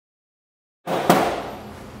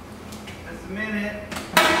minute.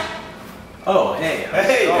 Oh, hey.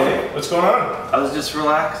 Hey, what's going on? I was just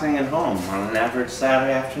relaxing at home on an average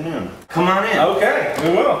Saturday afternoon. Come on in. Okay, we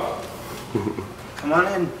will. Come on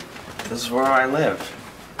in. This is where I live.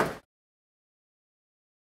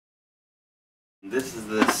 This is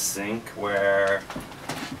the sink where,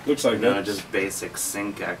 Looks like that. just basic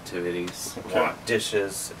sink activities. Okay.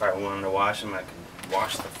 Dishes, if I wanted to wash them, I could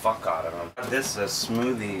wash the fuck out of them. This is a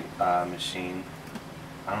smoothie machine.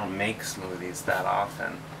 I don't make smoothies that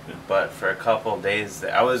often, but for a couple days,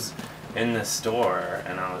 I was in the store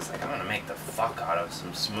and I was like, I'm gonna make the fuck out of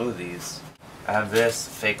some smoothies. I have this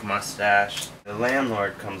fake mustache. The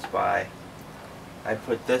landlord comes by. I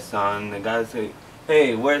put this on. The guy's like,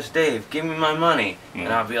 hey, where's Dave? Give me my money. And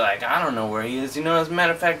I'll be like, I don't know where he is. You know, as a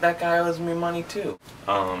matter of fact, that guy owes me money too.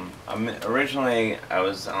 Originally, I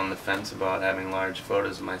was on the fence about having large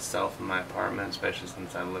photos of myself in my apartment, especially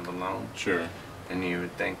since I live alone. Sure. And you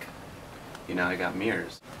would think, I got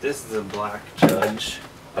mirrors. This is a black judge,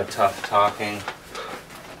 a tough-talking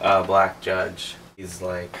black judge. He's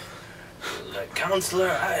like, counselor,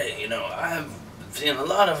 I've seen a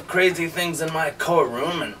lot of crazy things in my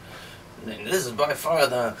courtroom, and this is by far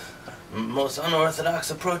the most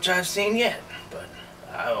unorthodox approach I've seen yet. But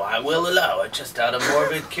I will allow it just out of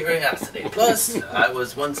morbid curiosity. Plus, I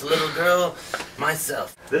was once a little girl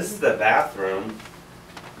myself. This is the bathroom.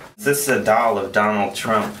 This is a doll of Donald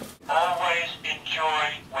Trump. Always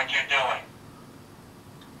enjoy what you're doing.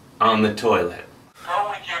 On the toilet. Go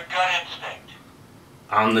with your gut instinct.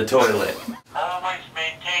 On the toilet. Always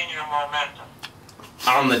maintain your momentum.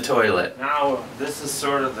 On the toilet. Now, this is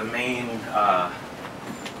sort of the main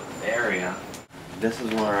area. This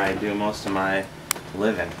is where I do most of my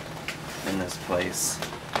living in this place.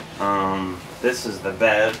 This is the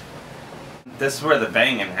bed. This is where the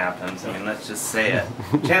banging happens. I mean, let's just say it.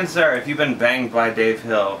 Chances are, if you've been banged by Dave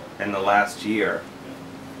Hill in the last year,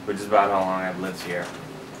 which is about how long I've lived here,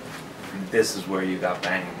 this is where you got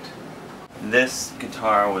banged. This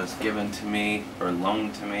guitar was given to me, or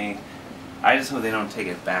loaned to me. I just hope they don't take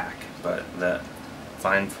it back, but the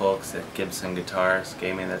fine folks at Gibson Guitars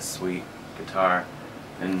gave me this sweet guitar,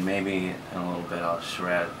 and maybe in a little bit I'll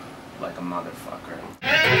shred like a motherfucker.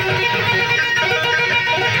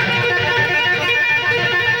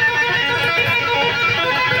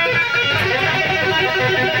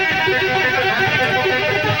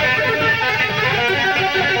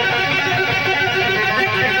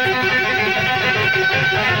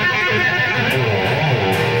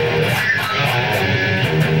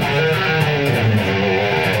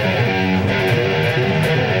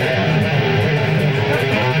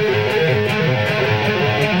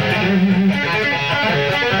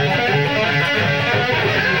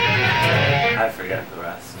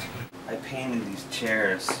 I painted these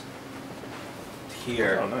chairs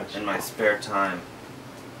here in my spare time.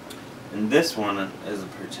 And this one is a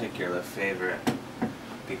particular favorite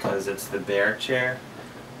because it's the bear chair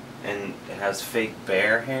and it has fake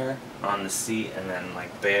bear hair on the seat and then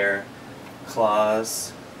like bear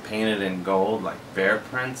claws painted in gold like bear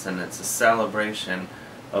prints, and it's a celebration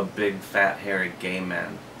of big fat hairy gay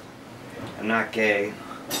men. I'm not gay,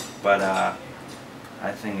 but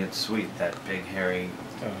I think it's sweet that big hairy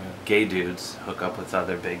gay dudes hook up with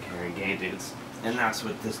other big hairy gay dudes. And that's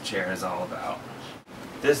what this chair is all about.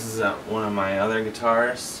 This is one of my other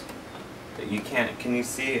guitars. Can you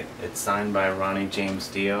see it? It's signed by Ronnie James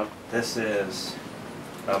Dio. This is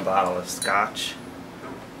a bottle of scotch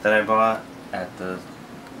that I bought at the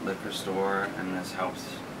liquor store, and this helps.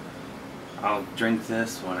 I'll drink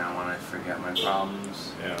this when I want to forget my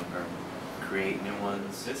problems or create new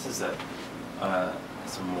ones. This is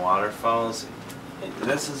some waterfalls.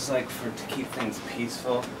 This is like to keep things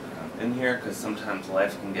peaceful in here, because sometimes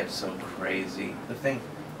life can get so crazy. The thing,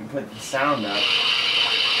 you put the sound up.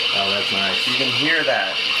 Oh, that's nice. You can hear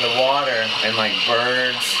that, the water and like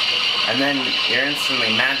birds, and then you're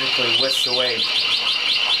instantly magically whisked away.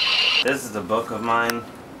 This is a book of mine,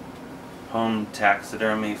 Home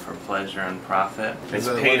Taxidermy for Pleasure and Profit. It's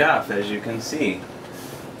paid off, as you can see.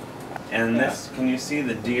 And this, can you see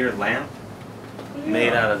the deer lamp?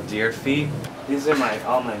 Made out of deer feet. These are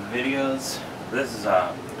all my videos. This is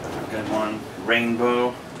a good one.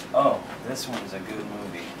 Rainbow. Oh, this one's a good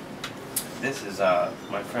movie. This is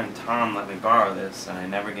my friend Tom let me borrow this, and I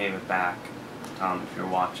never gave it back. Tom, if you're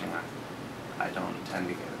watching, I don't intend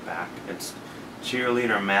to give it back. It's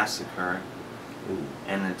Cheerleader Massacre,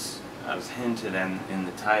 and I was hinted in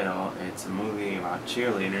the title. It's a movie about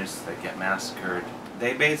cheerleaders that get massacred.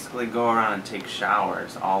 They basically go around and take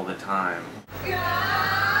showers all the time.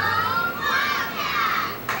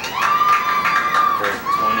 For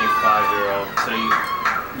 25-year-old. So you...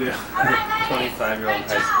 Yeah. 25-year-old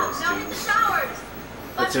high school student.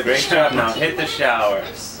 Let's hit Great job. Now hit the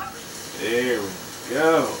showers. There we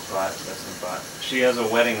go. But listen, but she has a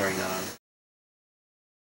wedding ring on.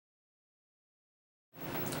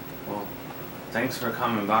 Well, thanks for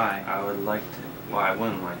coming by. I would like to. Well, I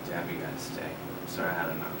wouldn't like to have you guys stay. I'm sorry, I had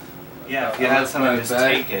enough. Yeah, if you had something, just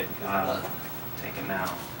take it. Take it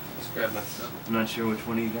now. Just grab my stuff. I'm not sure which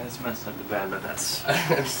one of you guys messed up the bed, but that's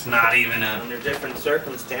it's not even under different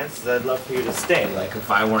circumstances. I'd love for you to stay. Like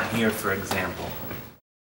if I weren't here, for example.